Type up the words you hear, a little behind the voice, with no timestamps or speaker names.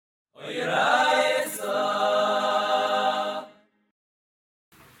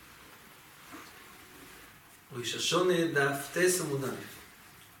ראש השונה דף טס עמוד א'.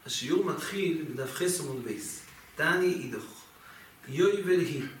 השיעור מתחיל בדף חס עמוד בייס. תני אידוך. יוי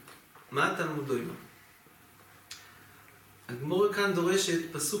ולהי. מה תלמוד דוימה? הגמורה כאן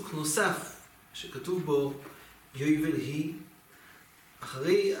דורשת פסוק נוסף שכתוב בו יוי ולהי.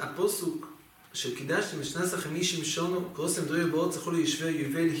 אחרי הפסוק של קידשתם משנס החמישים שונו קרוסם דרוי באות זכו לישבי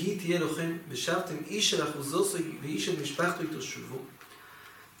יוי ולהי תהיה לכם ושבתם איש של אחוזוסוי ואיש של משפחתו תושבו.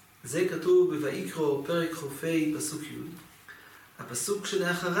 זה כתוב בויקרו פרק חופי פסוק י'. הפסוק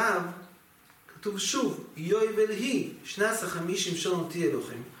שלאחריו כתוב שוב יוי ולהי שנס החמישים שונו תהיה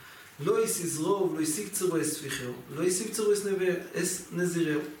לכם לא יסיזרו ולא יסיקצרו אספיחרו לא יסיקצרו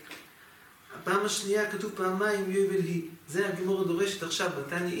אסנזירהו. הפעם השנייה כתוב פעמיים יוי ולהי. זה הגמורה דורשת עכשיו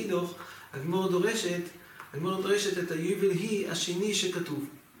בתני אידוך. הגמורה דורשת את היוי ולהי השני שכתוב.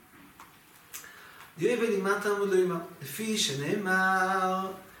 יוי ולהי מה תלמוד דוימה?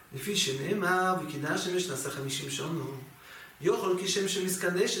 לפי שנאמר וקידשתם משנס החמישים שונו יוכל כשם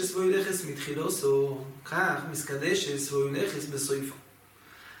שמסקדשס וילכס מתחילוסו כך מסקדשס וילכס בסויפו.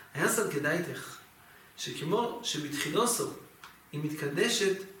 היה סל כדאיתך שכמו שבתחילוסו היא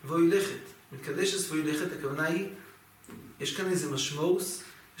מתקדשת וילכת. מתקדשת וילכת הכוונה היא יש כאן איזה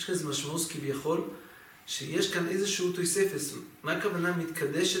משמעוס כביכול שיש כאן איזשהו תוספס. מה הכוונה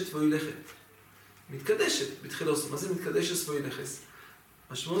מתקדשת וילכת? מתקדשת בתחילוסו. מה זה מתקדשת וילכס?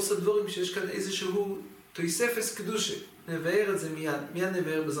 משמעות הדבורים שיש כאן איזשהו תוספס קדושה. נבאר את זה מיד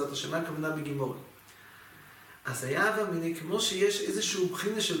נבאר בעזרת השם. מה הכוונה בגימורה? אז היה והמיני, כמו שיש איזשהו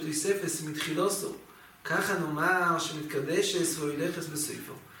בחינה של תוספס מתחילוסו, ככה נאמר שמתקדשס וילכס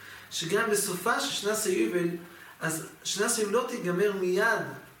בסויפו. שגם בסופה של שנס היובל, אז שנס היובל לא תיגמר מיד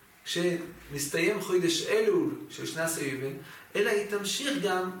כשנסתיים חודש אלול של שנס היובל, אלא היא תמשיך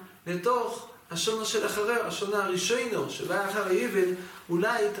גם לתוך השונה של אחריה, השונה הראשונו שבא אחר היובל,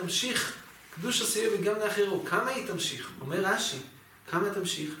 אולי תמשיך קדוש הסיובל גם לאחרו. כמה היא תמשיך? אומר רש"י, כמה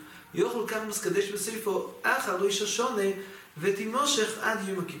תמשיך? יוכל כמה מסקדש בסויפו אחר ראש השונה ותימשך עד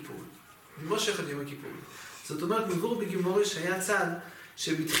יום הכיפור. תימשך עד יום הכיפור. זאת אומרת, מבואר בגימורה שהיה צד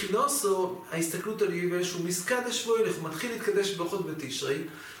שבתחילוסו ההסתכלות על יובל שהוא מסקדש וילך, הוא מתחיל להתקדש ברכות בתשרי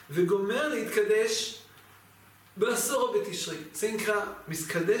וגומר להתקדש בעשור בתשרי. זה נקרא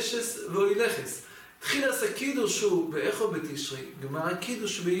מסקדשס וילכס. תחיל עשה קידוש הוא באיכו בתשרי, גמר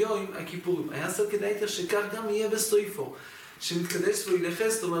הקידוש ביום הכיפורים. היה סל כדאיתך שכך גם יהיה בסויפו, שמתקדש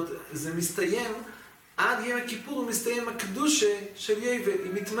וילכס, זאת אומרת, זה מסתיים, עד יום הכיפור מסתיים הקדושה של יובל.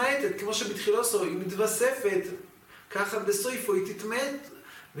 היא מתמעטת, כמו שבתחילוסו היא מתווספת, ככה בסויפו היא תתמעט,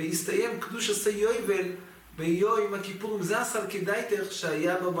 ויסתיים קדוש עשה יובל ביום הכיפורים. זה הסל כדאיתך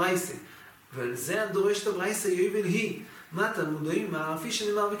שהיה בברייסה. ועל זה דורשת הברייסה יובל היא. מה תלמוד דוימה? לפי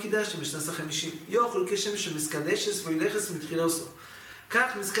שנאמר וקידשתם משנס החמישים יוכל כשם שמסקדשס וילכס מתחילוסו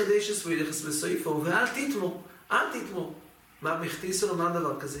כך מסקדשס וילכס בסויפו ואל תתמו. מה מכתיסו לומר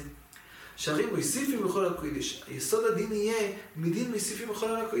דבר כזה? שהרי מוסיפים בכל הקודש. היסוד הדין יהיה מדין מוסיפים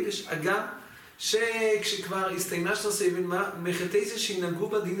בכל הקודש. אגם שכשכבר הסתיימה שנס היובל, מה מכתיסו שינהגו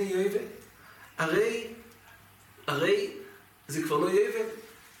בדין היובל? הרי זה כבר לא יובל.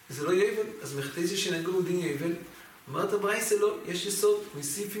 זה לא יובל, אז מכתיסו שינהגו בדין יובל. אומרת הברייסה לא, יש יסוד,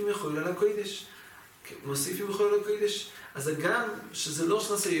 מוסיפים יכול על הקודש. מוסיפים יכול על הקודש. אז הגם שזה לא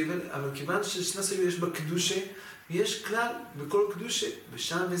שנס היובל, אבל כיוון ששנס היובל יש בה קדושה, יש כלל בכל קדושה,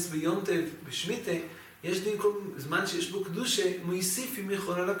 בשבס, ביונטב, בשמיטה, יש דין כל זמן שיש בו קדושה, מוסיפים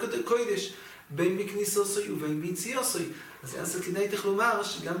יכול על הקודש, בין בכניסוסוי ובין ביציאוסוי. אז אז כדאי תך לומר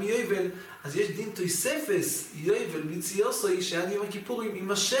שגם יובל, אז יש דין תוספס, יובל, ביציאוסוי, שעד יום הכיפורים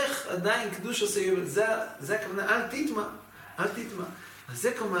יימשך עדיין קדוש עושה יובל. זה הכוונה, אל תתמה. אז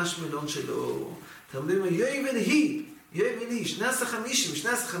זה כמו השמלון שלו. אתם יודעים, יובל היא, שנס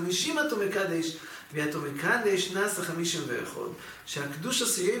החמישים אתה מקדש, ואתה מקדש שנס החמישים ואחד. שהקדוש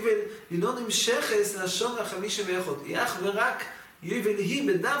עושה יובל היא לא נמשכת לשון החמישים ואחד. היא אך ורק יובל היא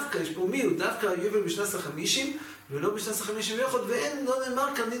בדווקא, יש פה מי, הוא דווקא יובל בשנס החמישים, ולא בשנס החמישים ואחד, ואין, לא נאמר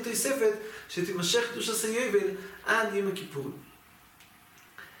כאן דין תוספת, שתימשך קדוש עשה יובל עד יום הכיפורים.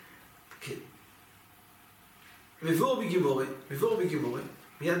 כן. מבואר בגימורה,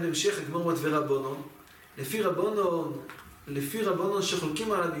 מיד בהמשך הגמור מדבר רבונון, לפי רבונון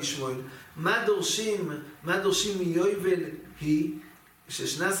שחולקים על רבי שמואל, מה דורשים מיובל היא,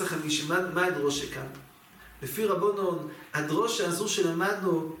 ששנס החמישים, מה הדרושה כאן? לפי רבונון, הדרושה הזו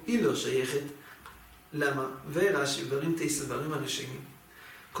שלמדנו היא לא שייכת. למה? ורש"י, דברים תשע, דברים הראשונים.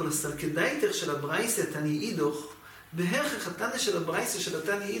 כל הסלקדאיתך של הברייסה, התני אידוך, בהכרח התנא של הברייסה של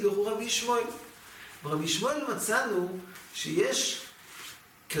התני אידוך הוא רבי שמואל. ברבי שמואל מצאנו שיש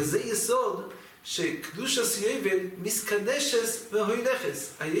כזה יסוד שקדושת יובל מסקדשס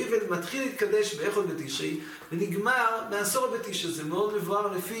והוילכס. היובל מתחיל להתקדש באחד בתשרי ונגמר בעשור בתשרי. זה מאוד מבואר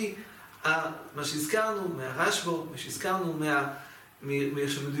לפי מה שהזכרנו מהרשב"א, מה שהזכרנו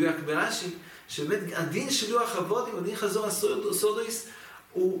שמדויק ברש"י, שבאמת הדין של לוח הוודים, הדין חזור הסודויס,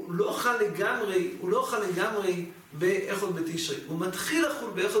 הוא לא חל לגמרי באחד בתשרי. הוא מתחיל לחול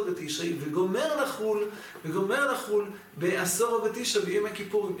באחד בתשרי וגומר לחול בעשור בתשרי ביום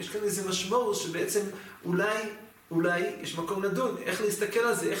הכיפורים. יש כאן איזה משמעות שבעצם אולי יש מקום לדון, איך להסתכל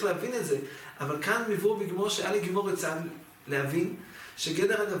על זה, איך להבין את זה. אבל כאן מבואר בגמור שהיה לגמור רצה להבין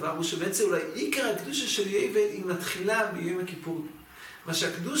שגדר הדבר הוא שבעצם אולי עיקר הקדושה של יובל היא מתחילה ביום הכיפורים. מה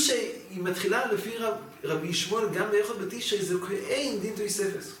שהקדושה היא מתחילה לפי רבי שמואל גם באחד בתשרי זה כאין דין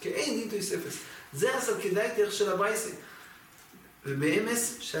תויספס. זה הסל כדאי תרך של הברייסה.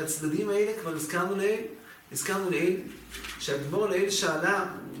 ובאמס שהצדדים האלה כבר הזכרנו לעיל שהגמור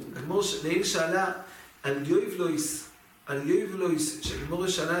לעיל שאלה על יויבלויס, שהגמור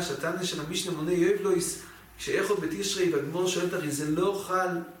שאלה שהתנא של המשנה מונה יויבלויס כשאחד בתשרי והגמור שואלת הרי זה לא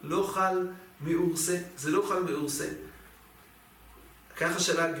חל מאורסה, ככה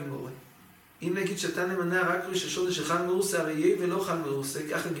שאלה הגמור. אם נגיד שהתנא מנה רק ראש השונה שחל מאורסה, הרי יובל לא חל מאורסה,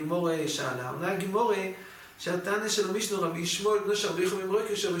 ככה הגמור שאלה. עונה הגמור שהתנא של המשנה רבי שמואל בנו שרבי יחום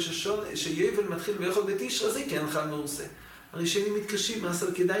אמריקה שיובל מתחיל באחד בתשרי, זה כן חל מאורסה. הראשונים מתקשים, מה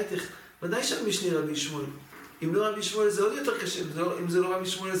עשה כדאיתך? ודאי שהמשנה רבי שמואל. אם לא רבי שמואל זה עוד יותר קשה, אם זה לא רבי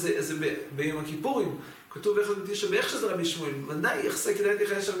שמואל זה ביום הכיפורים. כתוב באחד בתשרי באיך שזה רבי שמואל. ודאי יחסה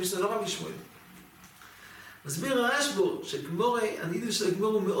כדאיתך היה שהמשנה לא רבי שמואל. מסביר הרשב"א הנידל של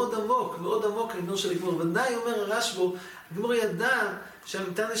הגמור הוא מאוד עמוק העניין של הגמור. ודאי אומר הרשב"א, הגמור ידע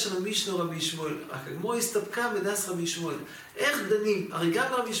שהמתנא של המשנה רבי שמואל, רק הגמור הסתפקה בדס רבי שמואל. איך דנים? הרי גם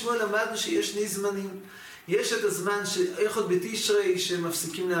רבי שמואל למדנו שיש שני זמנים. יש את הזמן של אחד בתשרי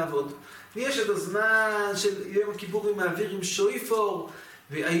שמפסיקים לעבוד. ויש את הזמן של יום הכיפורים מעביר עם שויפור,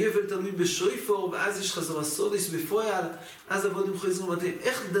 והיובל תלוי בשויפור, ואז יש חזור הסודוס בפועל, אז עבודים חוזרים ומתאים.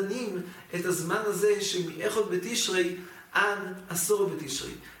 איך דנים את הזמן הזה שמאחד בתשרי עד עשור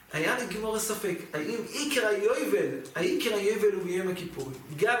בתשרי? היה לגמור הספק, האם עיקר היובל הוא ביום הכיפורים,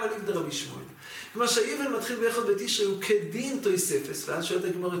 גם על ידי רבי שמואל. כלומר שהיובל מתחיל באחד בתשרי הוא כדין תויספס, ואז שואלת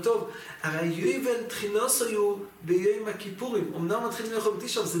הגמור טוב, הרי היובל תחילוס היו ביום הכיפורים, אמנם מתחיל באחד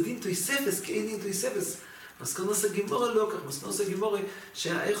בתשרי, אבל זה דין תויספס, כאין דין תויספס. מסקנוס הגמור לא כך, מסקנוס הגמור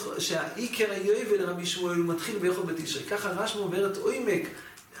שהעיקר היובל רבי שמואל הוא מתחיל באחד בתשרי. ככה רש"י עוברת עומק,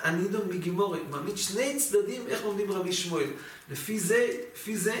 הנידון מגמור, מעמיד שני צדדים איך לומדים רבי שמואל. לפי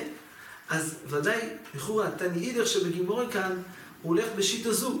זה, אז ודאי, לכאורה, תני אידר שבגמור כאן, הוא הולך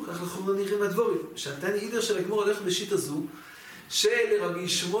בשיטה זו, ככה אנחנו לא נראים הדבורים, שהתני אידר של הגמור הולך בשיטה זו, שלרבי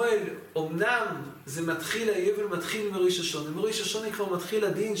שמואל, אמנם זה מתחיל, היובל מתחיל מראש השונה. מראש השונה כבר מתחיל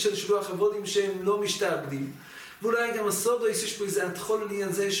הדין של שלוח הוודים שהם לא משתעבדים. ואולי גם הסודויס, יש פה איזה התחול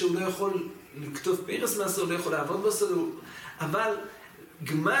לעניין זה שהוא לא יכול לכתוב פרס מהסוד, לא יכול לעבוד בסוד, אבל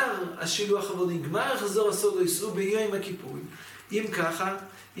גמר השילוח הוודים, גמר החזור הסודויס הוא ביום הכיפורים. אם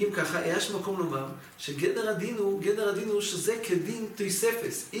ככה, יש מקום לומר שגדר הדין הוא שזה כדין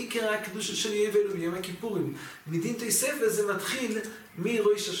תויספס. עיקר הקדושה של יובל הוא ביום הכיפורים. מדין תויספס זה מתחיל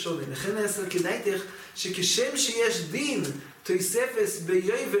מראש השונה. לכן כדאיתך שכשם שיש דין תויספס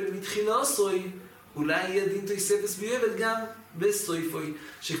ביובל מתחילה עשוי, אולי יהיה דין תויספס ביובל גם בסויפוי.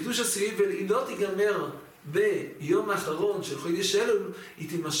 שקדושת יובל היא לא תיגמר ביום האחרון של חודש אלול, היא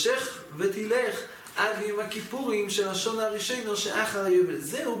תימשך ותלך עד יום הכיפורים של השונה הראשון שאחר היובל.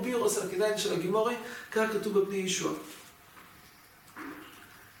 זהו בירוס על כדאי של הגמורה, כך כתוב בפני ישוע.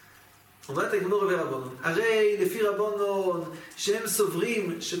 אומרת הגמורה ורבונון, הרי לפי רבונון שהם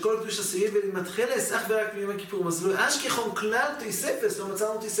סוברים שכל קדושת היובל היא מתחילס אך ורק ביום הכיפורים, אז לא אשכחון כלל תויספס, לא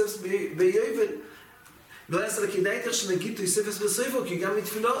מצאנו תויספס ביובל. לא היה סל כדאי יותר שנגיד תויספס בסויפו, כי גם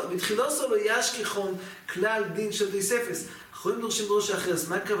בתחילו סו לא ישכחון כלל דין של תויספס. אחרים דורשים בראש האחר, אז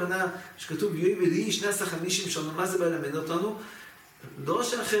מה הכוונה שכתוב יובל היא 12 שונה, מה זה בא ללמד אותנו?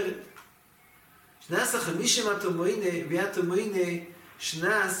 דורש האחר, 12 התומוינה, והתומוינה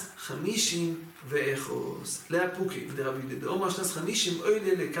 12 ואחוס. להפוקי, דרבי דאומר 12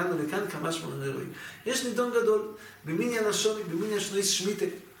 אוי לכאן ולכאן כמה שמונה אלוהים. יש נידון גדול, במניין השוני, במניין שני שמיטה.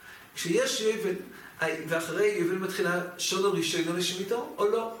 כשיש יובל, ואחרי יובל מתחילה שון הראשון לשמיתו, או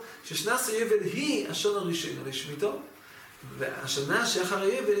לא? ש12 יובל היא השון הראשון לשמיתו, והשנה שאחר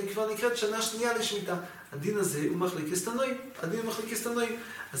היובל היא כבר נקראת שנה שנייה לשמיתה. הדין הזה הוא מחליקס תנועים.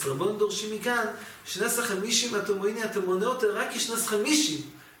 אז רבון דורשים מכאן, 12 התומוינה, אתה מונה אותה רק 12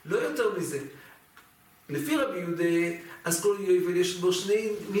 לא יותר מזה. לפי רבי יהודה, אז כל יובל יש בו שני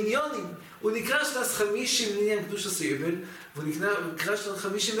מיניונים. הוא נקרא שנס 50 לעניין קדוש הסויבל, והוא נקרא שנס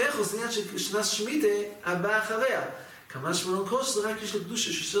 51 לעניין של שנס שמיטה הבא אחריה. כמה שמלון קרוש זה רק יש לו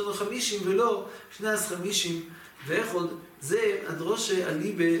קדושה של שנס 50 ולא שנס 51, זה הדרושה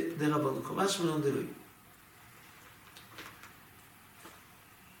אליבא דרבנו. כמה שמלון דלוי.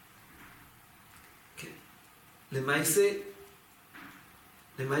 כן. למעשה,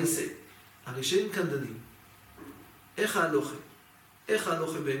 הראשונים כאן דנים. איך ההלוכה? איך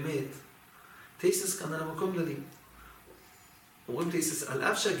ההלוכה באמת? תייסס כאן על המקום דנים. אומרים תייסס, על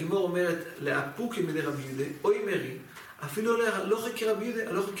אף שהגימור אומרת לאפוקי מדי רבי יהודה, אוי מרי, אפילו להלוכה כרבי יהודה,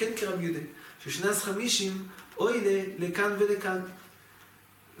 הלוכה כן כרבי יהודה, ששנס 50, אוי לכאן ולכאן.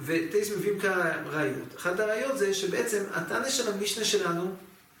 ותייס מביאים כמה ראיות. אחת הראיות זה שבעצם התנא של המשנה שלנו,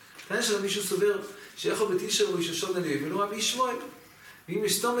 התנא של מישהו סובר שיכול בתישר או יששון עליו, ולא רבי שמואל. ואם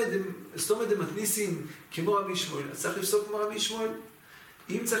יש סתומא דמתניסין כמו רבי שמואל, אז צריך לפסוק כמו רבי שמואל.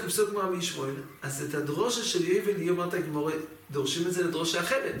 אם צריך לפסוק כמו רבי שמואל, אז את הדרושה של יובל יהיה אומרת הגמורה, דורשים את זה לדרושה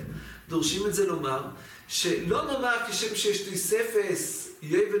אחרת. דורשים את זה לומר, שלא נאמר כשם שיש תויספס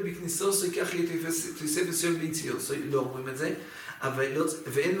יובל בכניסוסו, כך יהיה תויספס יובל ביציאוסו, לא אומרים את זה.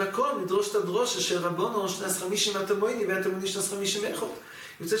 ואין מקום לדרוש את הדרושה של רבונו שנס 50 התמויני והתמויני שנס 51.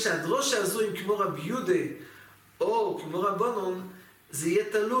 יוצא שהדרושה הזו אם כמו רבי יהודה או כמו רבונון, זה יהיה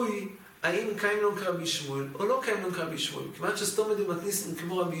תלוי האם קיים לו כרבי שמואל או לא קיים לו כרבי שמואל. כמעט שסתומא דמתניסין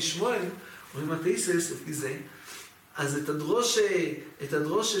כמו רבי שמואל, אומרים התייסס לפי זה, אז את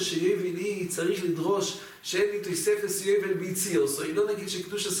הדרושה שיובל צריך לדרוש שאין לי תויספס יובל ביציאוסו, לא נגיד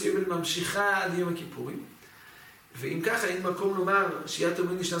שקדושת יובל ממשיכה עד יום הכיפורים. ואם ככה אין מקום לומר שיהיה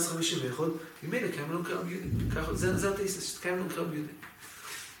תמויני שנס 51, ממילא קיים לו כרבי יהודה. זה התייסס, קיים לו כרבי יהודה.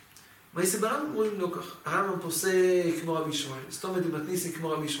 מייסי ברמב"ם אומרים לא כך. הרמב"ם פוסק כמו רבי שמואל, סתומא דמתניסין כמו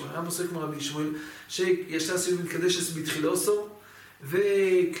רבי שמואל, הרמב"ם פוסק כמו רבי שמואל, שישנה סיום מתקדשת בתחילוסו,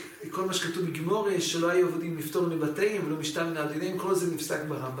 וכל מה שכתוב בגמורה, שלא היו עובדים לפתור מבתיהם ולא משתם מן הדינים, כל זה נפסק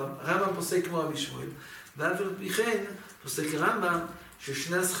ברמב"ם. הרמב"ם פוסק כמו רבי שמואל, ואף על פי כן פוסק הרמב"ם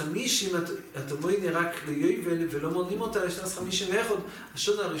ששנס 50 התמויני רק ליובל ולא מונים אותה לשנס 51,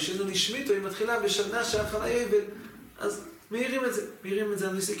 השונה הראשונה לשמיתו, היא מתחילה בשנה שאחר היובל, אז מעירים את זה,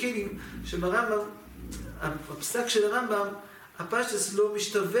 הנסיקינים, שברמב"ם, הפסק של הרמב"ם, הפשטס לא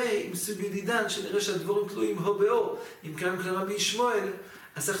משתווה עם סוג ידידן, שנראה שהדבורים תלויים הו באו. אם קיים כרבי שמואל,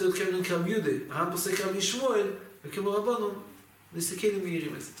 אז צריך להיות קיים כרבי יהודה. הרמב"ם פוסק רבי שמואל, וכמו רבונו, נסיקינים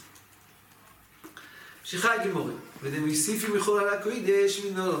מעירים את זה. ממשיכה הגמורה, ודמוסיפים יכול על הקוידש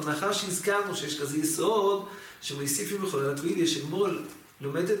מנולד, מאחר שהזכרנו שיש כזה יסוד, שמוסיפים יכול על הקוידש, שגמור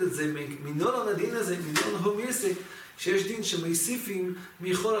לומדת את זה מנולד הדין הזה, מנולד הומילסק, שיש דין שמוסיפים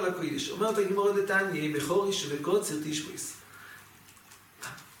מיכול על הקוידש. אומרת הגמורה דתניא, בחוריש ובקוצר תשבויס.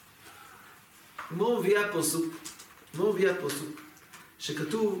 הגמורה מביאה פוסוק,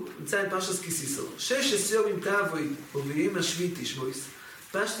 שכתוב, נמצא עם פרשס כיסיסו, 6 ימים תעבוד, וביום השביעי תשבויס.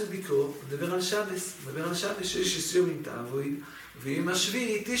 פשט ביקרו, מדבר על שבס, 6 ימים תעבוד, וביום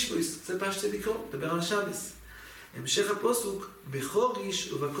השביעי תשבויס. זה פשט ביקרו, מדבר על שבס. המשך הפוסוק,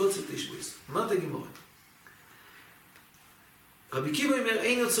 בחוריש ובקוצר תשבויס. אומרת הגמורה. רבי קיבא אומר,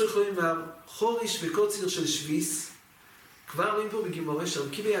 אין עוד צריך לומר חוריש וקוצר של שביס. כבר רואים פה בגימורה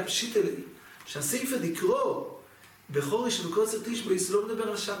שרבי קיבא היה פשיט אלי, שהסעיף דקרו בחוריש וקוצר תשבויס לא מדבר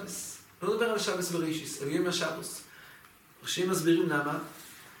על שבס. לא מדבר על שבס ברישיס, על יום השבוס. ראשים מסבירים למה?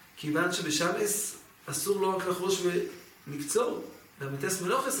 כיוון שבשבס אסור לא רק לחרוש ולקצור, למתס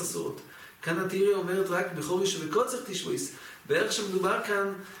מלוכס אסורות. כאן התיאוריה אומרת רק בחוריש וקוצר תשבויס. בערך שמדובר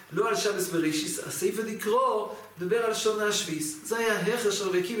כאן לא על שבס ברישיס, הסעיף דקרו מדבר על שון השביס. זה היה ההכר של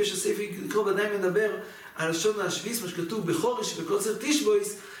רבי קיבא שהסעיף דקרו ודאי מדבר על שון השביס, מה שכתוב בחוריש וקוצר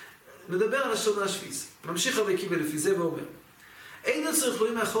תשבויס, מדבר על שון השביס. ממשיך רבי קיבא לפי זה ואומר, אין עוד צריך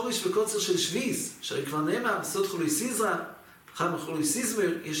לומר מהחוריש וקוצר של שביס, שהרי כבר נאמר, סוד חולוי סיזרא, חם חולוי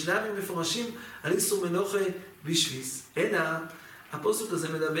סיזמר, יש נאמים מפורשים על איסור מנוחה בשביס. אלא, הפוסק הזה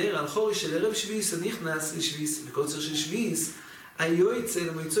מדבר על חוריש של ערב שביס הנכנס לשביס, וקוצר של שביס, היועצה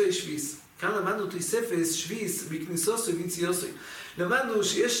למועצוי שביס. כאן למדנו תויספס שביס בכניסוסו וביציאוסו. למדנו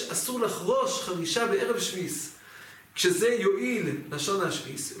שיש אסור לחרוש חרישה בערב שביס, כשזה יועיל לשון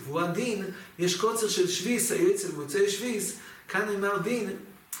השביס, והוא הדין, יש קוצר של שביס, היועצה למועצוי שביס, כאן נאמר דין,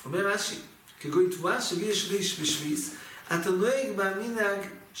 אומר רש"י, כגוי תבואה שביע שליש בשביס, אתה נוהג במנהג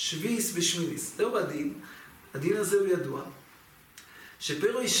שביס בשמיניס. זהו הדין, הדין הזה הוא ידוע,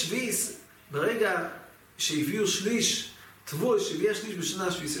 שפרוי שביס, ברגע שהביאו שליש, תבואה שהביאה שליש בשנה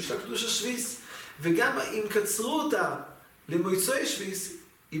השביס, יש לה קדוש השביס, וגם אם קצרו אותה למועצוי שביס,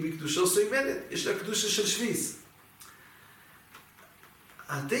 היא בקדושו סוימדת, יש לה קדושה של שביס.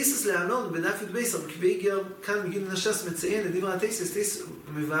 התייסס לענון בדף י"ב, רבי איגר כאן מגיל נשס מציין לדברי התייסס,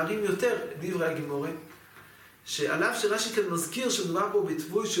 מבארים יותר דברי הגימורה, שעליו שרש"י כאן מזכיר שמדובר פה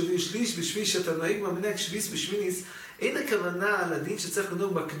בתבוי שביעי שליש בשביש שאתה נוהג במנהג שביס בשמיניס, אין הכוונה לדין שצריך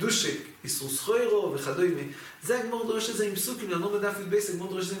לנהוג בקדושה, איסור סחוירו וכדומה. זה הגמור דורש את זה עם פסוקים, לענון בדף י"ב, הגמור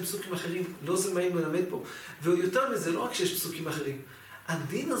דורש את זה עם פסוקים אחרים, לא זה מה אם ללמד פה. ויותר מזה, לא רק שיש פסוקים אחרים,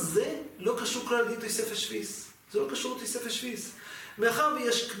 הדין הזה לא קשור כלל לדין תוסף השביס. זה לא קשור לתוסף השביס. מאחר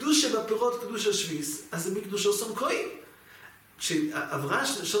ויש קדושה בפירות קדושה שביס, אז זה מקדושו סומכויים. כשעברה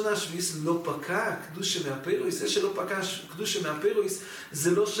שונה השביס לא פקע קדושה מהפירויס, זה שלא פקע קדושה מהפירויס,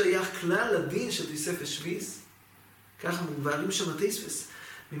 זה לא שייך כלל לדין של תוסף השביס. ככה מבארים שם התייספס.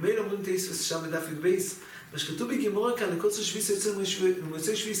 ממילא אומרים תייספס שם בדף י"ב, מה שכתוב בגימורה כאן, לקוצר שביס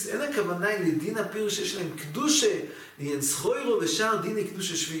יוצא שביס, אין הכוונה לדין הפירוש שיש להם קדושה, לעניין סחוירו ושאר דיני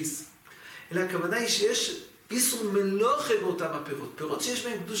קדושה שביס. אלא הכוונה היא שיש איסור מלוכה באותם הפירות. פירות שיש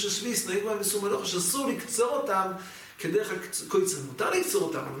בהם קדושה שביס, נוהג בהם איסור מלוכה, שאסור לקצור אותם כדרך הקויצר. מותר לקצור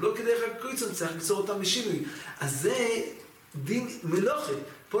אותם, אבל לא כדרך הקויצר, צריך לקצור אותם משינוי. אז זה דין מלוכה.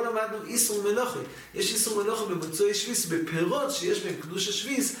 פה למדנו איסור מלוכה. יש איסור מלוכה במוצאי שביס, בפירות שיש בהם קדושה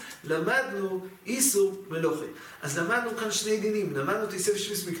שביס, למדנו איסור מלוכה. אז למדנו כאן שני דינים. למדנו תוסף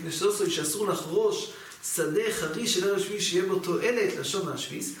שביס מקנסוסוי, שאסור לחרוש שדה חריש של ערב שביס, שיהיה בו תועלת לשון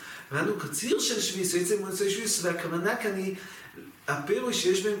השביס. למדנו קציר של שביס, בעצם במוצאי שביס, והכוונה כאן היא, הפירוש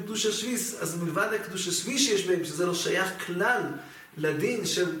שיש בהם קדושה שביס, אז מלבד הקדושה שביס שיש בהם, שזה לא שייך כלל לדין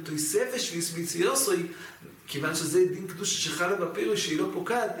של תוסף שביס מציוסוי, כיוון שזה דין קדושה שחלה בפירוש שהיא לא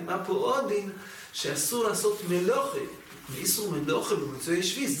פוקעת, נאמר פה עוד דין שאסור לעשות מלוכה, ואיסור מלוכה במוצאי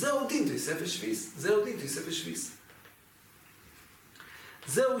שביס, זהו דין תוסף שביס, זהו דין תוסף שביס.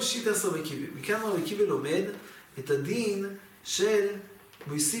 זהו שיטת רבי עקיבא. מכאן רבי עקיבא לומד את הדין של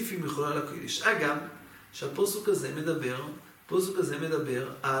מוסיפים מחולל הקודש. אגב, שהפוסוק הזה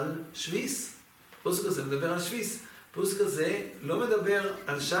מדבר על שביס. פוסוק הזה מדבר על שביס. פוסוק הזה לא מדבר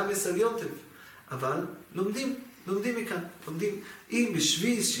על שבס על יום טוב, אבל לומדים מכאן. לומדים, אם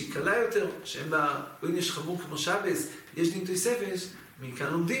בשביס שהיא קלה יותר, שאין בה עונש חמור כמו שבס, יש דין תוספת,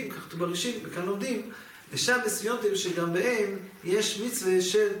 מכאן לומדים, כך כתוב בראשית, מכאן לומדים, לשבס ויום טוב שגם בהם יש מצווה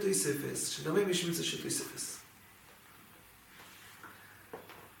של תוספת, שגם בהם יש מצווה של תוספת.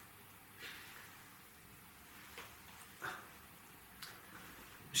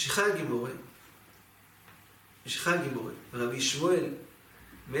 משיכה הגימורה, רבי שמואל,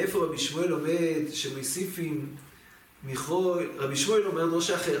 מאיפה רבי שמואל לומד שמוסיפים מחול, רבי שמואל אומר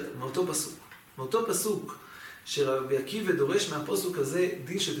דרושה אחרת, מאותו פסוק שרבי עקיבא דורש מהפסוק הזה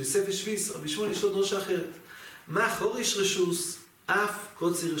דין של תוספת שביס, רבי שמואל יש לו דרושה אחרת. מה חוריש רשוס, אף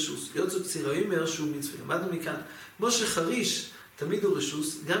קוצר רשוס, יוצא קציר האומר שהוא מצווה. למדנו מכאן, כמו שחריש תמיד הוא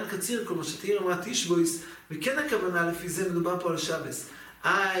רשוס, גם קציר כל מה שתהיה רמת תשבויס, וכן הכוונה לפי זה מדובר פה על שבס.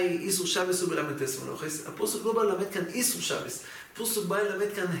 איסור שבס הוא בלמד מלוכס. הפוסק לא בא ללמד כאן איסור שבס. הפוסק בא ללמד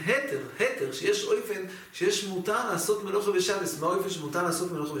כאן התר, שיש אופן, שיש מותר לעשות מלוכה בשבס. מה האופן שמותר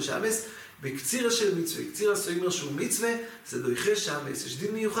לעשות מלוכה בשבס? בקצירה של מצווה. קצירה סוימר שהוא מצווה, זה דויחה שבס. יש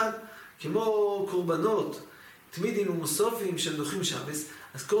דין מיוחד, כמו קורבנות, תמידים ומוסופים שהם דוחים שבס,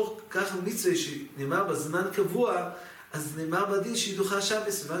 אז ככה מצווה שנאמר בזמן קבוע, אז נאמר בדין שהיא דוחה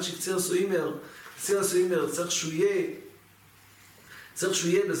שבס, ובן שקצירה סוימר, צריך שהוא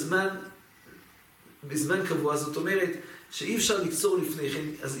יהיה בזמן קבוע, זאת אומרת שאי אפשר לקצור לפני כן,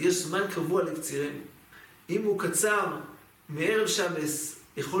 אז יש זמן קבוע לקצירם. אם הוא קצר מערב שבס,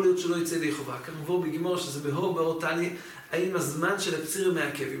 יכול להיות שלא יצא די חובה. כאן מבוא בגימור שזה בהור באורטלי, האם הזמן של הקציר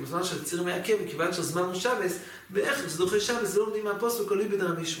מעכב. אם הזמן של הקציר מעכב, כיוון שהזמן הוא שבס, באיך זה דוחה שבס, זה לא יודעים מהפוסק, קולי בן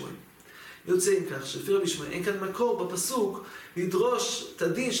רבי שמואל. יוצא עם כך, שלפי רבי שמואל, אין כאן מקור בפסוק לדרוש את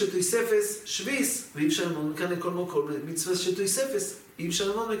הדין של תוספס שביס, ואי אפשר ללמוד מכאן לכל מקום מצווה של תוספס, אי אפשר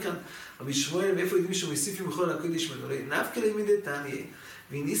ללמוד מכאן. רבי שמואל, מאיפה יודעים שמוסיפים בכל הקודש מנולי? נפקא ליה מדתניא,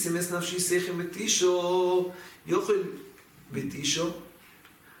 והניסים אס נפשי שיחם בתישו, יאכל בתישו,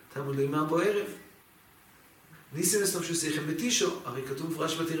 תלמוד לומר בו ערב. ניסים אס נפשי שיחם בתישו, הרי כתוב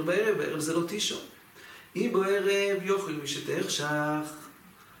מפורש בתיר בערב זה לא תישו. אם בו ערב יאכל משתחשך,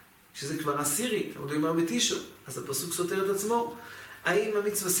 שזה כבר עשירי, תלמוד לומר בתישו, אז הפסוק סותר את עצמו. האם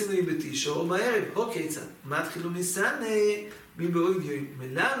המצווה עשינו היא בתישו או בערב? אוקיי, צד. מה התחילו ניסן? מבעוד יום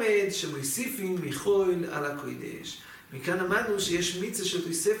מלמד שמוסיפים מחול על הקודש. מכאן למדנו שיש מצווה של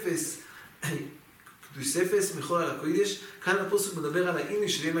תוספס מחול על הקודש. כאן הפסוק מדבר על העיני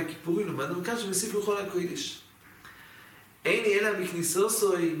של יום הכיפורים, למדנו מכאן שמוסיף מחול על הקודש. אין לי אלא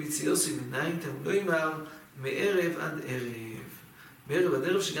בכניסוסוי מציוסוי מניים, תלמוד לומר מערב עד ערב. מערב עד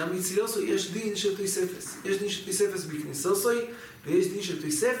ערב שגם מציוסוי יש דין של תוספס. יש דין של תוספס בכניסוסוי ויש דין של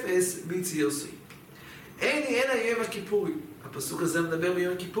תוספס מציוסוי. אין לי אלא יום הכיפורים. הפסוק הזה מדבר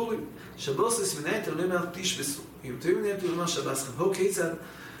ביום הכיפורים. שבוסס מנהלת עולם תשבסו. יומתו מנהלת עולם שבסכם. הו כיצד?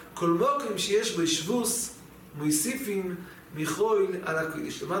 כל מוקרים שיש בו ישבוס, מויסיפים מחויל על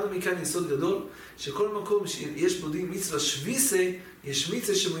הקודש. למדנו מכאן יסוד גדול, שכל מקום שיש בו דין מצווה שביסה, יש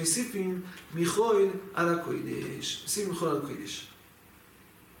מצווה שמויסיפים מחויל על הקודש. מוסיפים מחויל על הקודש.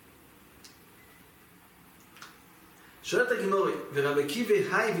 שואלת הגמורה, ורבי עקיבא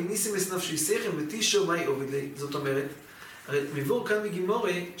היי וניסים אס נפשי שכם ותישו מאי עובד לי. זאת אומרת, הרי מבואר כאן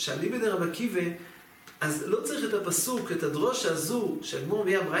בגמורה, שעליבא דרבי עקיבא, אז לא צריך את הפסוק, את הדרושה הזו, שהגמור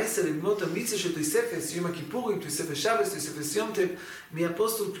מביאה ברייסה ללמוד את המצווה של תוספס, יום הכיפורים, תוספס שבס, תוספס יום טוב,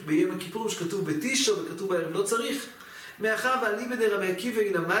 מהפוסוק ביום הכיפורים שכתוב בתישו וכתוב בערב, לא צריך. מאחר ועליבא דרבי עקיבא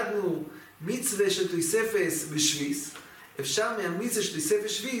למדנו מצווה של תוספס בשביס, אפשר מהמצווה של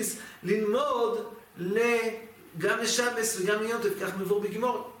תוספס שביס ללמוד גם לשבס וגם ליום טוב, כך מבואר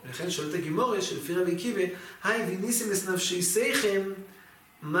בגמורה. ולכן שואלת הגמורה שלפי רבי עקיבא, היי וניסים אס נפשי שכם,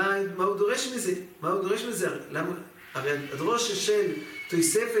 מה הוא דורש מזה? מה הוא דורש מזה? הרי הדרוש של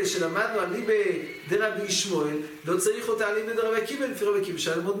תוספת שלמדנו על ליבא דרבי ישמעאל, לא צריך אותה על ליבא דרבי עקיבא, לפי רבי עקיבא,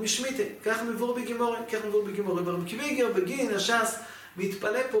 אפשר ללמוד משמיטה. כך מבואר בגמורה, כך מבואר בגמורה. ורבי עקיבא איגר בגין הש"ס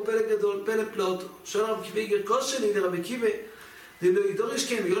מתפלא פה פלא גדול, פלא פלאות. שואל רבי עקיבא איגר, כל שני דרבי עקיבא, דלא ידורש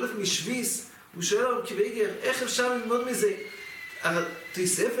כן, ויולף משביס, הוא שואל רבי עקיבא איגר, איך אפשר ללמוד מזה?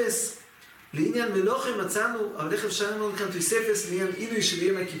 תוספת לעניין מלוכים מצאנו, אבל איך אפשר ללמוד כאן תוספס לעניין עילוי של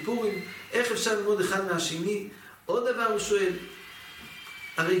יום הכיפורים? איך אפשר ללמוד אחד מהשני? עוד דבר הוא שואל,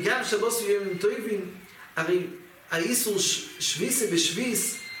 הרי גם שבוס ויום טובים, הרי האיסור שביסה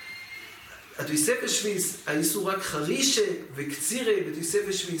בשביס, התוספס שביס, האיסור רק חרישה וקצירה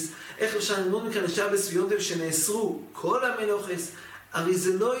בתוספס שביס, איך אפשר ללמוד מכאן לשבס ויום טוב שנאסרו כל המלוכס? הרי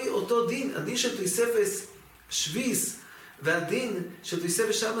זה לא אותו דין, הדין של תוספס שביס, והדין של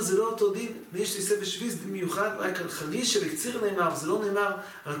תוספת שמה זה לא אותו דין, יש תוספת שביס דין מיוחד, רק על חריש וקציר נאמר, זה לא נאמר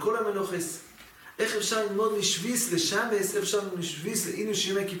על כל המלוכס. איך אפשר ללמוד משביס לשבס, איך אפשר ללמוד משביס לעילוי של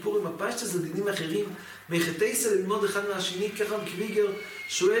יום הכיפורים, הפשטה זה דינים אחרים, מחטייסה ללמוד אחד מהשני, ככה מקוויגר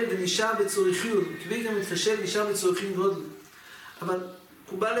שואל ונשאר בצוריכיות, מקוויגר מתחשב ונשאר בצוריכים גודל. אבל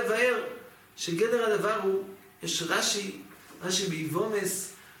הוא בא לבאר שגדר הדבר הוא, יש רש"י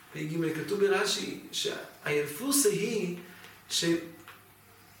באיבומס, כתוב ברש"י, שהילפוסה היא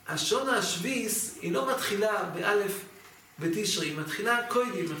שהשונה השביס היא לא מתחילה באלף בתשרי, היא מתחילה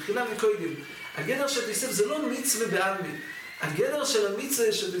קוידים, מתחילה מקוידים. הגדר של תוספת זה לא מצווה בעלמי. הגדר של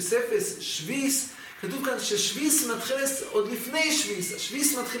המצווה של תוספת שביס, כתוב כאן ששביס מתחילס עוד לפני שביס,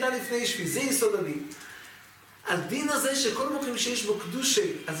 השביס מתחילה לפני שביס, זה יסוד הדין. הדין הזה שכל מקום שיש בו קדושה,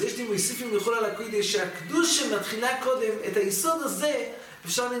 אז יש לי מוסיפים לכל על הקודש, שהקדושה מתחילה קודם, את היסוד הזה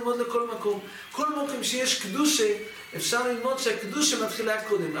אפשר ללמוד לכל מקום. כל מקום שיש קדושה, אפשר ללמוד שהקדושה מתחילה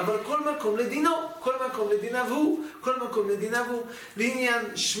קודם, אבל כל מקום לדינו, כל מקום לדיניו הוא, כל מקום לדיניו הוא. לעניין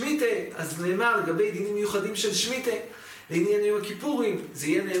שמיטה, אז נאמר לגבי דינים מיוחדים של שמיטה, לעניין יום הכיפורים, זה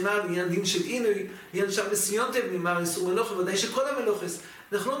יהיה נאמר לעניין דין של עינוי, לעניין שבס יום טוב נאמר איסור מלוכה, ודאי שכל המלוכס.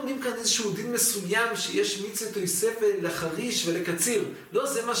 אנחנו לא לומדים כאן איזשהו דין מסוים שיש מצוות תוספת לחריש ולקציר. לא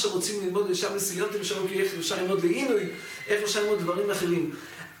זה מה שרוצים ללמוד לשבס יום טוב, איך אפשר ללמוד לעינוי, איך אפשר ללמוד דברים אחרים.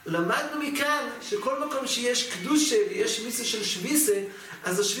 למדנו מכאן שכל מקום שיש קדושה ויש מצווה של שביסה,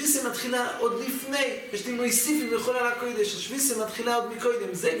 אז השביסה מתחילה עוד לפני, יש לי מוסיפים לכל על הקודש, השביסה מתחילה עוד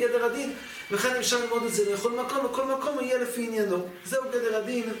מקודם, זה גדר הדין, וכאן אפשר ללמוד את זה לכל מקום, וכל מקום יהיה לפי עניינו. זהו גדר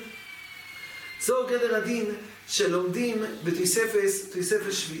הדין, זהו גדר הדין שלומדים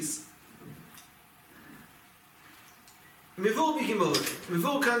בתוספת שביס.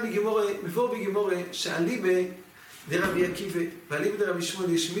 מבואר כאן בגמורה, שעליבא דרבי עקיבא, ועליבא דרבי ישמעאל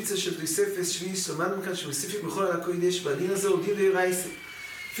יש מצווה של תוספת שביס, למדנו כאן שמוסיפים בכל על הקודש, והדין הזה הוא דין דאורייתא.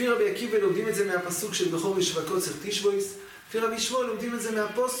 לפי רבי עקיבא לומדים את זה מהפסוק של בכור ושבקות צריך תשבויס, לפי רבי ישמעאל לומדים את זה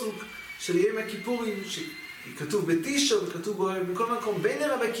מהפסוק של יום הכיפורים, שכתוב בתישו וכתוב בוערב. בכל מקום, בין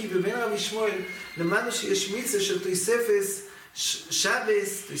רבי עקיבא ובין רבי ישמעאל, למדנו שיש מצווה של תוספת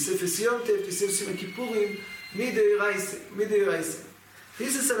שבס, תוספת יום טוב, תוספת יום הכיפורים, מדאורייתא.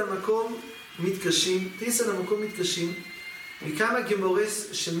 תיסס על המקום מתקשים, מכמה גמורס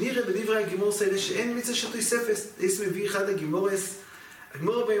שנראה בדברי הגמורס האלה שאין מצווה של תוספת. יש מביא אחד הגמורס,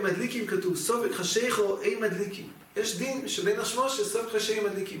 הגמור בהם מדליקים כתוב, סופק חשיכו אי מדליקים. יש דין שבין השמו שסופק חשיכו אי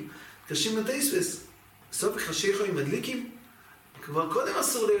מדליקים. קשים לתוספת, סופק חשיכו אי מדליקים? כבר קודם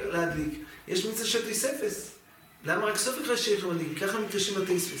אסור להדליק. יש מצווה של תוספת. למה רק סופק חשיכו אי מדליקים? ככה מתקשים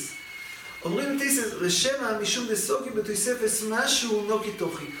לתוספת. אומרים לתוספת, רשמה משום דסוגי בתוספת משהו נוקי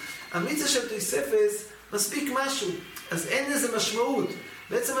תוכי. המצווה של תוספת מספיק משהו, אז אין לזה משמעות.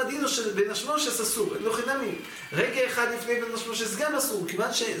 בעצם הדין הוא שבן השמושס אסור, לא חינמי. רגע אחד לפני בן השמושס גם אסור,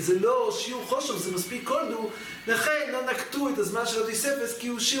 כיוון שזה לא שיעור חושב, זה מספיק קולדו, לכן לא נקטו את הזמן של התוספס, כי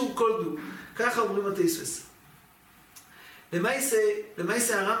הוא שיעור קולדו. ככה אומרים התוספס.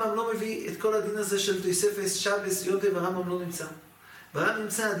 למעשה הרמב"ם לא מביא את כל הדין הזה של תוספס, שבס, יודם, הרמב"ם לא נמצא. ברמב"ם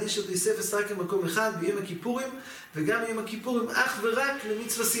נמצא הדין של תוספס רק במקום אחד, ביום הכיפורים, וגם ביום הכיפורים אך ורק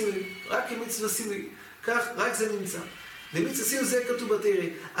למצווה סימלי. רק למצווה סימלי. כך, רק זה נמצא. למצווה סימלי זה כתוב בתורה.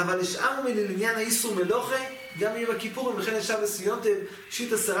 אבל לשאר לעניין האיסור מלוכה, גם ביום הכיפורים, וכן לשבס ויונטב,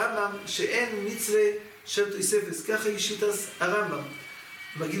 שיטס הרמב"ם, שאין מצווה של תוספס. ככה היא שיטס הרמב"ם.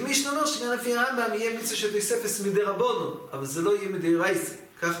 מגיד משננו שגם לפי הרמב"ם יהיה מצווה של תוספס מדי רבונו, אבל זה לא יהיה מדי רייסה.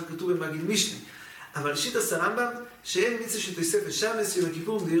 ככה כתוב במגיד משני. אבל שיטס הרמב"ם, שאין מצווה של תוספס שבס, יום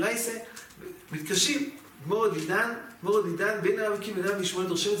הכיפורים מדי רייסה, מתקשים. גמור עדידן, בין הרב קים ודן וישמעאל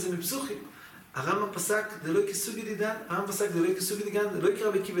דורשים את זה מפסוחים. הרמב"ם פסק, זה לא יקרא סוגי דידן, הרמב"ם פסק, זה לא יקרא סוגי דידן, זה לא יקרא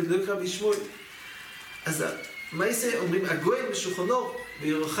רבי קים ולא יקרא וישמעאל. אז מה יעשה? אומרים, הגויין בשולחנו,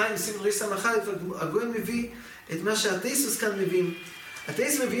 בירוחיים, סימן רי סמך א', הגויין מביא את מה שהתוספות כאן מביאים.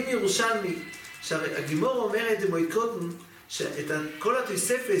 התוספות מביאים מירושלמי, שהגימור אומרת במועד קודם, שכל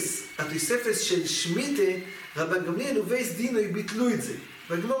התוספות של שמיטה, רבן גמליאל ובייס דינוי ביטלו את זה.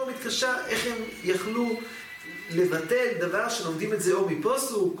 והגימור מתקשה איך הם יכלו לבטל דבר שלומדים את זה או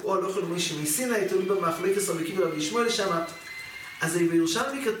מפוסוק, או לא יכולים מישהו מסיני, תלוי במחלקת רבי קים ורבי ישמעאל לשם. אז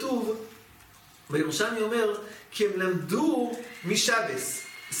בירושלמי כתוב, בירושלמי אומר, כי הם למדו משבס.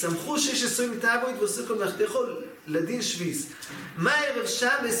 סמכו 16 מתאבוית ועשו כל מלאכתך לדין שביס. מה ערב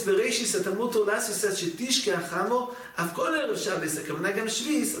שבס בראשיס התלמוד תולסוס עד שתשכח עמו, אף כל ערב שבס, הכוונה גם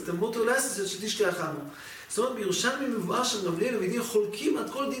שביס, התלמוד תולסוס עד שתשכח עמו. זאת אומרת, בירושלמי מבואר של גמליאל ודין חולקים על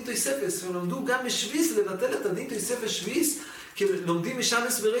כל דין תוספס, והם למדו גם משביס לבטל את הדין תוספס שביס, כי לומדים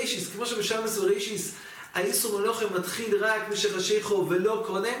משבס בראשיס, כמו שבשבס בראשיס האיסור מלוכה מתחיל רק משחשיכו ולא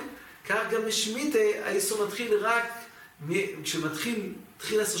קודם, כך גם משמיטה האיסור מתחיל רק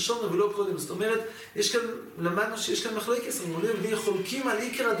כשמתחיל השושונה ולא קודם. זאת אומרת, למדנו שיש כאן מחלוקת, גמליאל ודין חולקים על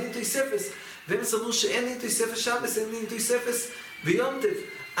עיקר הדין תוספס, והם סברו שאין דין תוספס שבס, אין דין תוספס ביום טף.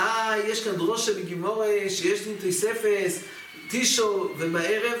 יש כאן דרוש בגימורה שיש דין תוספס, תישו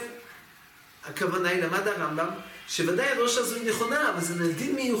ובערב. הכוונה היא למד הרמב"ם, שוודאי הדרוש הזו היא נכונה, אבל זה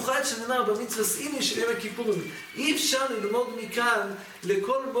דין מיוחד שנאמר במצווה סימי של יום הכיפורים. אי אפשר ללמוד מכאן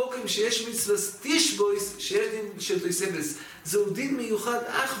לכל מוקם שיש מצווה תישבויס, שיש דין של תוספס. זהו דין מיוחד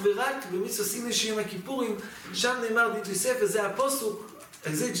אך ורק במצווה סימי של יום הכיפורים, שם נאמר דין תוספס, זה הפוסוק.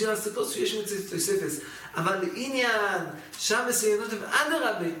 זה ג'ירה סטוס שיש מצווה תוספס. אבל לעניין, שם מסיינות,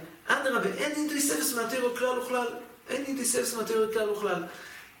 אדרבה, אין דין תוספס מהתורה כלל וכלל. אין דין תוספס מהתורה כלל וכלל.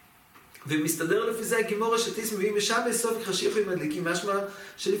 ומסתדר לפי זה הגימורה שתיס מביאים בשבס סוף חשיכו עם מדליקים, משמע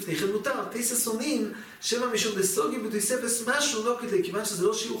שלפני כן מותר. תיס הסונים, שמא משום דסוגי בתוספס משהו לא כדי, כיוון שזה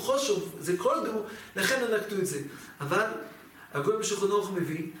לא שיעור חשוב, זה כל דו, לכן לא נקטו את זה. אבל הגוי בשולחן ערוך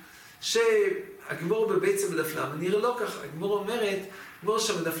מביא, שהגימורה בעצם בדף ל', נראה לא ככה. הגימורה אומרת, כמו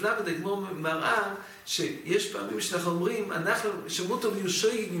שבדף ל' הגימורה מראה שיש פעמים שאנחנו אומרים, אנחנו שמותו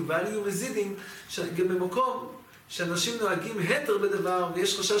ויושעים ועל יהיו מזידים, גם במקום שאנשים נוהגים היתר בדבר,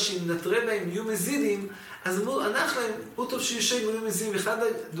 ויש חשש שאם נטרה בהם יהיו מזידים, אז אמרו, אנחנו, הוא טוב שיושעים ויהיו מזידים. אחד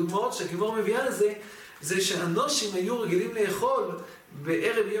הדוגמאות שהגימורה מביאה לזה, זה שאנושים היו רגילים לאכול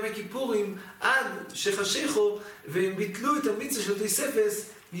בערב יום הכיפורים עד שחשיכו, והם ביטלו את המצווה של תוספס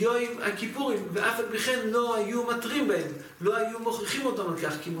יום הכיפורים, ואף על פי כן לא היו מטרים בהם, לא היו מוכיחים אותם על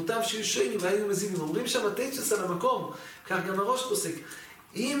כך, כי מוטב שיושעים והיו מזידים. אומרים שם התשס על המקום, כך גם הראש פוסק.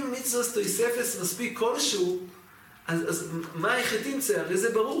 אם מצווה תוספס מספיק כלשהו, אז מה איך תמצא? הרי זה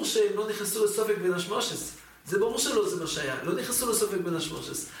ברור שהם לא נכנסו לסופק בין השמושס. זה ברור שלא זה מה שהיה. לא נכנסו לסופק בין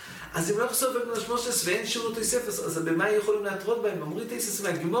השמושס. אז אם לא נכנסו לסופק בין השמושס ואין שיעור תוספס, אז במה יכולים להתרות בהם? אמרו תוספס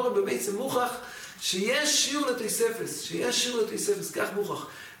מהגימורה בעצם מוכח שיש שיעור לתוספס. שיש שיעור לתוספס, כך מוכח.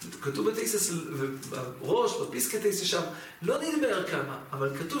 כתוב בתוספס בראש, בפסקי תוספס שם, לא נדבר כמה, אבל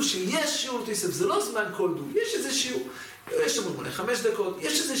כתוב שיש שיעור לתוספס. זה לא זמן כל דו, יש איזה שיעור. יש לנו 5 דקות,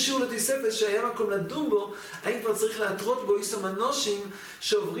 יש איזה שיעור לתוספס שהיה מקום לדון בו, האם כבר צריך להתרות בו איסם אנושים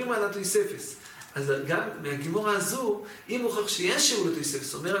שעוברים על התוספס. אז גם מהגימורה הזו, אם מוכח שיש שיעור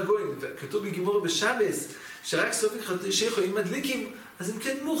לתוספס, אומר הגויים, וכתוב בגימורה בשבס, שרק סופק חשיכו עם מדליקים, אז אם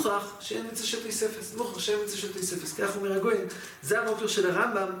כן מוכח שאין מצווה של תוספס, מוכח שאין מצווה של תוספס, כך אומר הגויים. זה המוקר של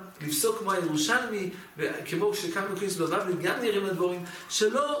הרמב"ם, לפסוק כמו הירושלמי, וכמו שכמה מקריס בבבלי, גם נראים הדבורים,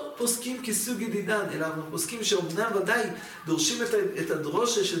 שלא פוסקים כסוגי דידן, אלא פוסקים שאומנם ודאי דורשים את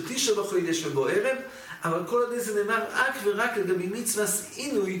הדרושה של תשע בחודש ובו ערב, אבל כל עוד זה נאמר רק ורק לגבי מצווה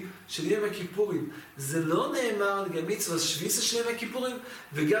עינוי של יום הכיפורים. זה לא נאמר לגבי מצווה שביסה של יום הכיפורים,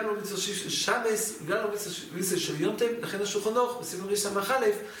 וגם לא מצווה של שבס, וגם לא מצווה שביסה של יום טוב. לכן השולחן ערוך, בסימן רס"א,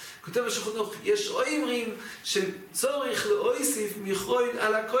 כותב השולחן ערוך, יש אומרים שצורך להוסיף מכרוין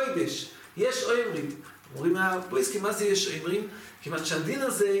על הקודש. יש אומרים. אומרים הפויסקים, מה זה יש אומרים? כיוון שהדין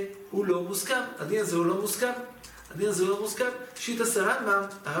הזה הוא לא מוסכם. הדין הזה הוא לא מוסכם. שיטת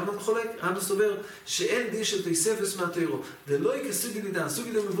הרמב"ם חולק, הרמב"ם סובר שאין דין של תוספת מהתורה. ולא יקסוגי דידן,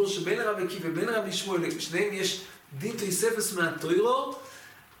 סוגי דין מבואר שבין הרבי עקיבא ובין הרבי שמואל, שניהם יש דין תוספת מהתורה,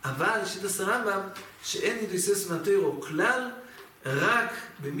 אבל שיטת הרמב"ם שאין דין תוספת מהתורה כלל, רק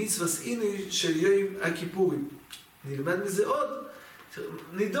במצווה עינוי של יום הכיפורים. נלמד מזה עוד.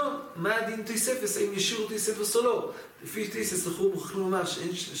 נידון, מה הדין תוספת? האם ישירו תוספת או לא? לפי תוספת אנחנו מוכרחים לומר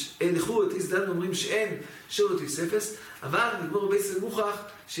לכו את תסדן אומרים שאין שירו תוספת, אבל נגמור בעצם מוכח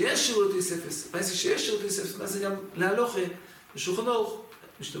שיש שירו תוספת. מה זה שיש שירו תוספת? מה זה גם להלוכה? בשולחן ערוך,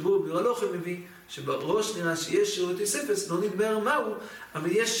 משתבר בביאור הלוכה מביא שבראש נראה שיש שירו תוספת, לא נדבר מהו, אבל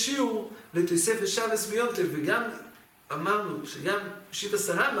יש שיעור לתוספת שבס ביום טוב, וגם אמרנו שגם שיטת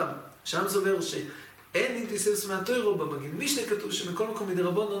הרמב"ם, שם זה אומר אין דין תוספת מהתורה, במגיד משנה כתוב שמכל מקום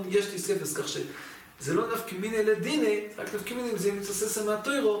מדרבנן יש תוספת, כך שזה לא נפקא מינה לדינא, רק נפקא מינה אם זה מצווה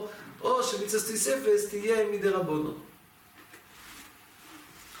מהתורה, או שמצווה תוספת תהיה מדרבנן.